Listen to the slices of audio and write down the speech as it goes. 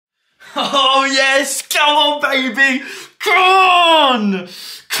Oh yes, come on baby, come on!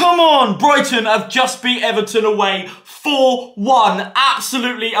 Come on, Brighton have just beat Everton away 4-1.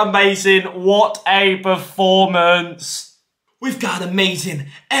 Absolutely amazing, what a performance. We've got amazing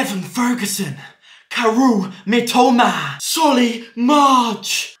Evan Ferguson, Karu Mitoma, Solly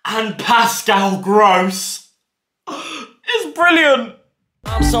March, and Pascal Gross. It's brilliant.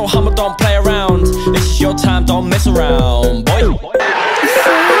 I'm so humble, don't play around. This is your time, don't mess around, boy.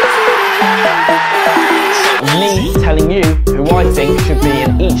 Me telling you who I think should be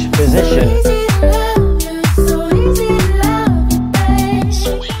in each position.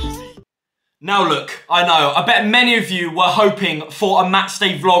 Now look, I know, I bet many of you were hoping for a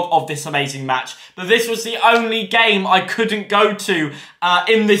matchday vlog of this amazing match, but this was the only game I couldn't go to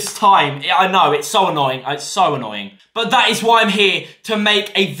in this time. I know, it's so annoying, But that is why I'm here, to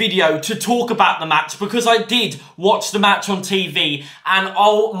make a video to talk about the match, because I did watch the match on TV, and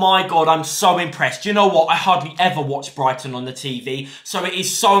oh my god, I'm so impressed. You know what, I hardly ever watch Brighton on the TV, so it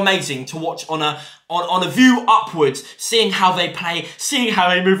is so amazing to watch on a view upwards, seeing how they play, seeing how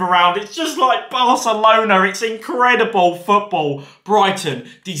they move around. It's just like Barcelona. It's incredible football. Brighton,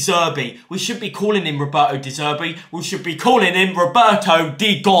 De Zerbi. We should be calling him Roberto De Zerbi. We should be calling him Roberto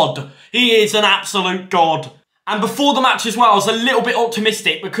De God. He is an absolute god. And before the match as well, I was a little bit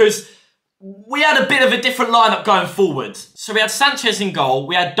optimistic because we had a bit of a different lineup going forward. So we had Sanchez in goal,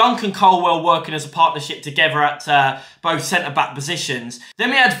 we had Duncan Colwell working as a partnership together at both centre-back positions.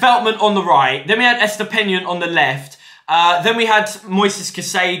 Then we had Veltman on the right, then we had Estepenian on the left, then we had Moises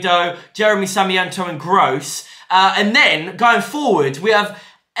Caicedo, Jeremy Sarmiento and Gross. And then, going forward, we have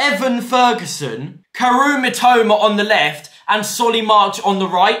Evan Ferguson, Karu Mitoma on the left, and Solly March on the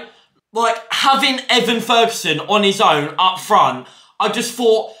right. Like, having Evan Ferguson on his own up front, I just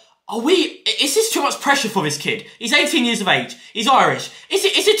thought, is this too much pressure for this kid? He's 18 years of age. He's Irish. Is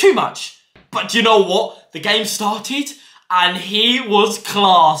it too much? But do you know what? The game started and he was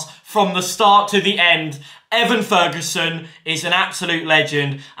class from the start to the end. Evan Ferguson is an absolute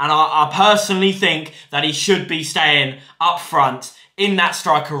legend, and I personally think that he should be staying up front in that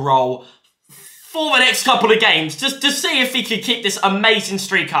striker role for the next couple of games, just to see if he could keep this amazing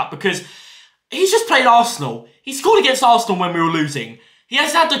streak up, because he's just played Arsenal. He scored against Arsenal when we were losing. He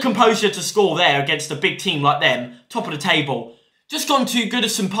has had the composure to score there against a big team like them, top of the table. Just gone to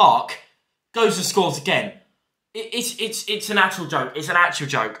Goodison Park, goes and scores again. It's an actual joke. It's an actual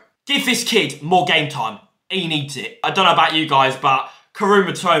joke. Give this kid more game time. He needs it. I don't know about you guys, but Karu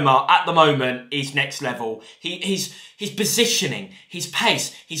Mitoma at the moment is next level. His positioning, his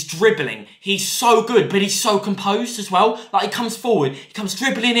pace, his dribbling. He's so good, but he's so composed as well. Like, he comes forward, he comes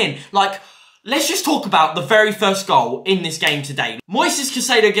dribbling in. Like, let's just talk about the very first goal in this game today. Moises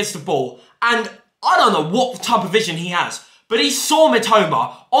Caicedo gets the ball, and I don't know what type of vision he has, but he saw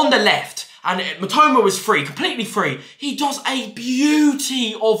Mitoma on the left, and Mitoma was free, completely free. He does a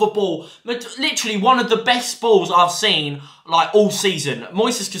beauty of a ball. Literally one of the best balls I've seen like all season.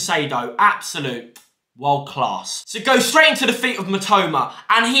 Moises Caicedo, absolute world class. So goes straight into the feet of Mitoma,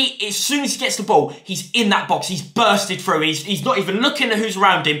 and as soon as he gets the ball, he's in that box. He's bursted through. He's not even looking at who's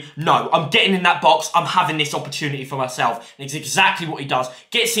around him. No, I'm getting in that box. I'm having this opportunity for myself. And it's exactly what he does.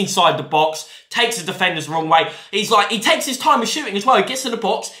 Gets inside the box, takes the defenders the wrong way. He takes his time with shooting as well. He gets in the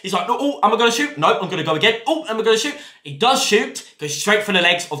box. He's like, oh, am I going to shoot? No, I'm going to go again. Oh, am I going to shoot? He does shoot. Goes straight for the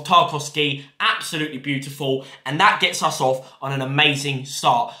legs of Tarkowski. Absolutely beautiful. And that gets us off on an amazing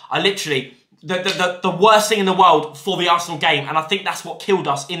start. The worst thing in the world for the Arsenal game, and I think that's what killed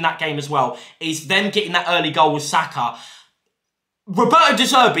us in that game as well, is them getting that early goal with Saka. Roberto De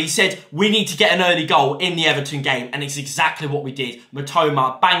Zerbi said, we need to get an early goal in the Everton game, and it's exactly what we did.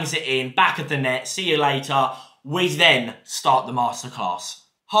 Mitoma bangs it in, back of the net, see you later. We then start the masterclass.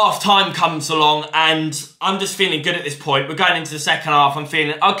 Half time comes along, and I'm just feeling good at this point. We're going into the second half. I'm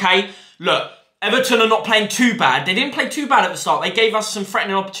feeling, okay, look, Everton are not playing too bad. They didn't play too bad at the start. They gave us some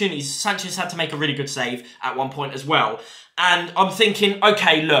threatening opportunities. Sanchez had to make a really good save at one point as well. And I'm thinking,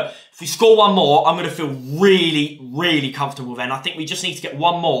 okay, look, if we score one more, I'm going to feel really, really comfortable then. I think we just need to get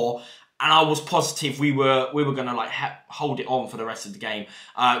one more. And I was positive we were going to like hold it on for the rest of the game.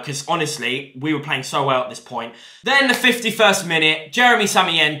 Because honestly, we were playing so well at this point. Then the 51st minute, Jeremy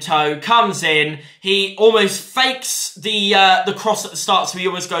Sarmiento comes in. He almost fakes the cross at the start. So he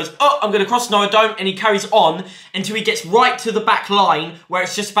almost goes, oh, I'm going to cross. No, I don't. And he carries on until he gets right to the back line where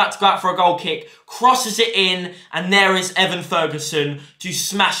it's just about to go out for a goal kick. Crosses it in. And there is Evan Ferguson to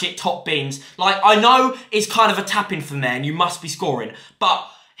smash it top bins. Like, I know it's kind of a tap-in from there and you must be scoring. But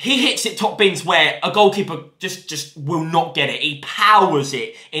he hits it top bins where a goalkeeper just will not get it. He powers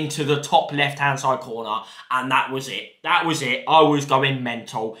it into the top left-hand side corner, and that was it. That was it. I was going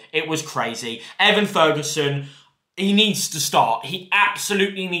mental. It was crazy. Evan Ferguson, he needs to start. He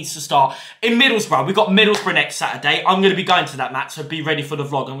absolutely needs to start. In Middlesbrough, we've got Middlesbrough next Saturday. I'm going to be going to that match, so be ready for the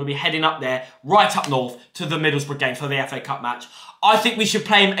vlog. I'm going to be heading up there, right up north, to the Middlesbrough game for the FA Cup match. I think we should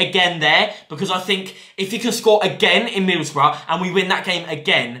play him again there, because I think if he can score again in Middlesbrough and we win that game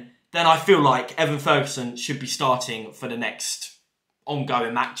again, then I feel like Evan Ferguson should be starting for the next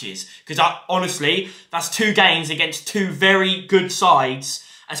ongoing matches. Because honestly, that's 2 games against 2 very good sides,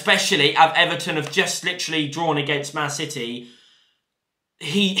 especially as Everton have just literally drawn against Man City.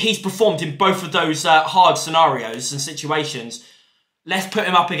 He's performed in both of those hard scenarios and situations. Let's put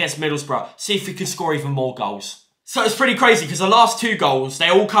him up against Middlesbrough, see if we can score even more goals. So it's pretty crazy because the last 2 goals, they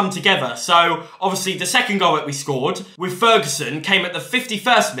all come together. So obviously the second goal that we scored with Ferguson came at the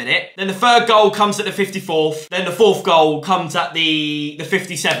 51st minute. Then the 3rd goal comes at the 54th. Then the 4th goal comes at the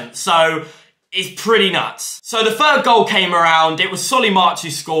 57th. So it's pretty nuts. So the 3rd goal came around. It was Solly March who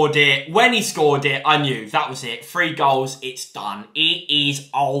scored it. When he scored it, I knew that was it. 3 goals, it's done. It is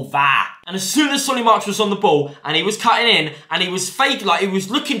over. And as soon as Solly March was on the ball and he was cutting in and he was fake, like he was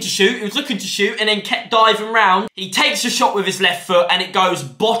looking to shoot, and then kept diving round, he takes a shot with his left foot and it goes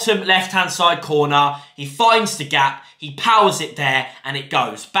bottom left-hand side corner. He finds the gap, he powers it there, and it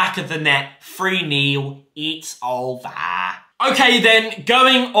goes back of the net, 3-0. It's over. Okay then,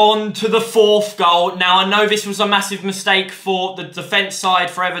 going on to the 4th goal. Now, I know this was a massive mistake for the defence side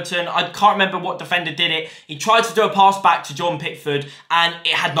for Everton. I can't remember what defender did it. He tried to do a pass back to John Pickford, and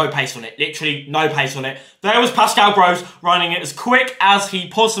it had no pace on it. Literally no pace on it. There was Pascal Gross running it as quick as he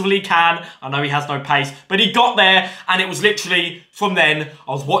possibly can. I know he has no pace, but he got there, and it was literally, from then,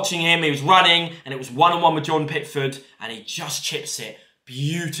 I was watching him, he was running, and it was one-on-one with John Pickford, and he just chips it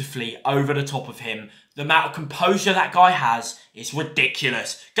beautifully over the top of him. The amount of composure that guy has is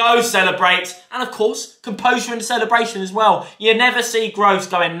ridiculous. Go, celebrate. And of course, composure in the celebration as well. You never see Gross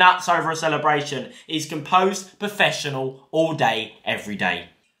going nuts over a celebration. He's composed, professional, all day, every day.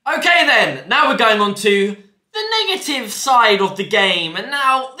 Okay then, now we're going on to the negative side of the game. And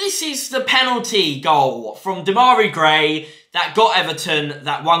now, this is the penalty goal from Demarai Gray that got Everton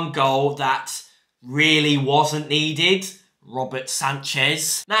that 1 goal that really wasn't needed. Robert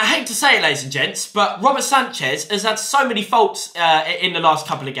Sanchez. Now, I hate to say it, ladies and gents, but Robert Sanchez has had so many faults in the last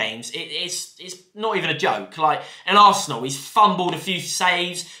couple of games. It's not even a joke. Like, in Arsenal, he's fumbled a few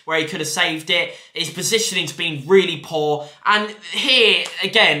saves where he could have saved it. His positioning's been really poor. And here,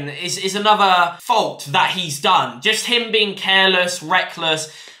 again, is another fault that he's done. Just him being careless,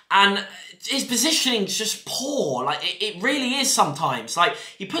 reckless, and his positioning's just poor. Like, it really is sometimes. Like,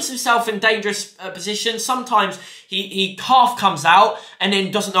 he puts himself in dangerous positions. Sometimes he half comes out and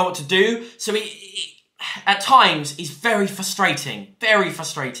then doesn't know what to do. So at times, he's very frustrating. Very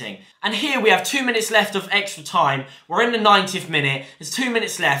frustrating. And here we have 2 minutes left of extra time. We're in the 90th minute. There's 2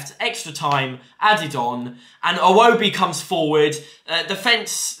 minutes left. Extra time added on. And Iwobi comes forward.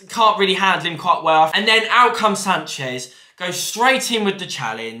 Defence can't really handle him quite well. And then out comes Sanchez. Goes straight in with the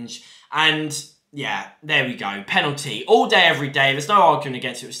challenge. And yeah, there we go. Penalty. All day, every day. There's no arguing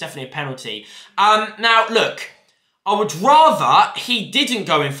against it. It was definitely a penalty. Now, look, I would rather he didn't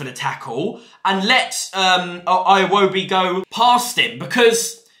go in for the tackle and let Iwobi go past him,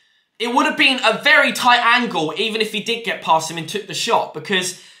 because it would have been a very tight angle even if he did get past him and took the shot,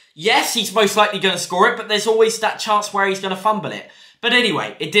 because yes, he's most likely going to score it, but there's always that chance where he's going to fumble it. But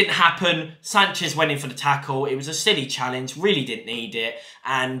anyway, it didn't happen. Sanchez went in for the tackle. It was a silly challenge, really didn't need it.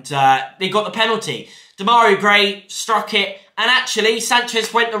 And they got the penalty. Demarai Gray struck it, and actually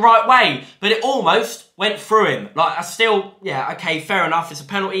Sanchez went the right way, but it almost went through him. Like, I still, yeah, okay, fair enough. It's a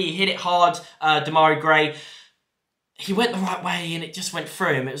penalty. He hit it hard, Demarai Gray. He went the right way, and it just went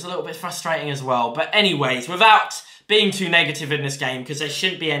through him. It was a little bit frustrating as well. But anyways, without being too negative in this game, because there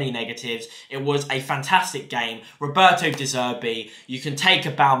shouldn't be any negatives, it was a fantastic game. Roberto De Zerbi, you can take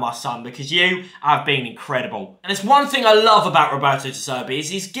a bow, my son, because you have been incredible. And it's one thing I love about Roberto De Zerbi is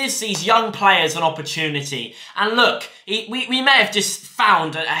he gives these young players an opportunity. And look, we may have just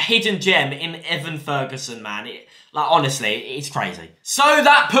found a hidden gem in Evan Ferguson, man. Like, honestly, it's crazy. So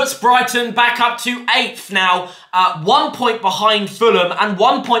that puts Brighton back up to 8th now, 1 point behind Fulham and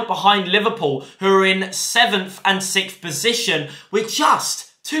 1 point behind Liverpool, who are in 7th and 6th position with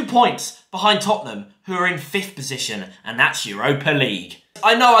just 2 points behind Tottenham, who are in 5th position, and that's Europa League.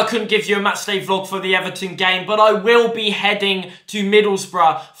 I know I couldn't give you a matchday vlog for the Everton game, but I will be heading to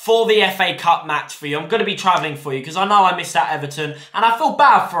Middlesbrough for the FA Cup match for you. I'm going to be travelling for you because I know I missed out Everton and I feel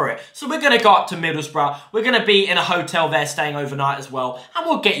bad for it. So we're going to go up to Middlesbrough. We're going to be in a hotel there staying overnight as well, and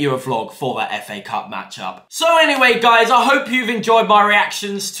we'll get you a vlog for that FA Cup matchup. So anyway, guys, I hope you've enjoyed my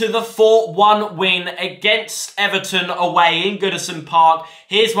reactions to the 4-1 win against Everton away in Goodison Park.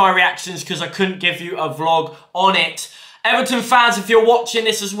 Here's my reactions because I couldn't give you a vlog on it. Everton fans, if you're watching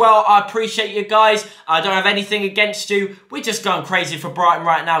this as well, I appreciate you guys. I don't have anything against you. We're just going crazy for Brighton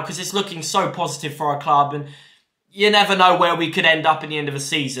right now because it's looking so positive for our club, and you never know where we could end up in the end of the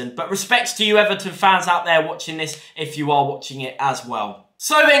season. But respects to you Everton fans out there watching this, if you are watching it as well.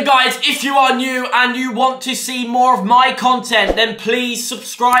 So then guys, if you are new and you want to see more of my content, then please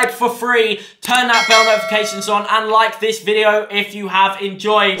subscribe for free, turn that bell notifications on, and like this video if you have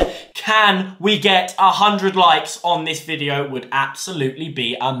enjoyed. Can we get 100 likes on this video? Would absolutely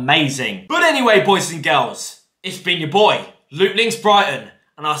be amazing. But anyway, boys and girls, it's been your boy, LiNX Brighton,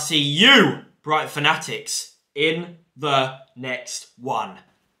 and I'll see you, Brighton fanatics, in the next one.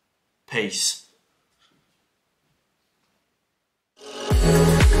 Peace.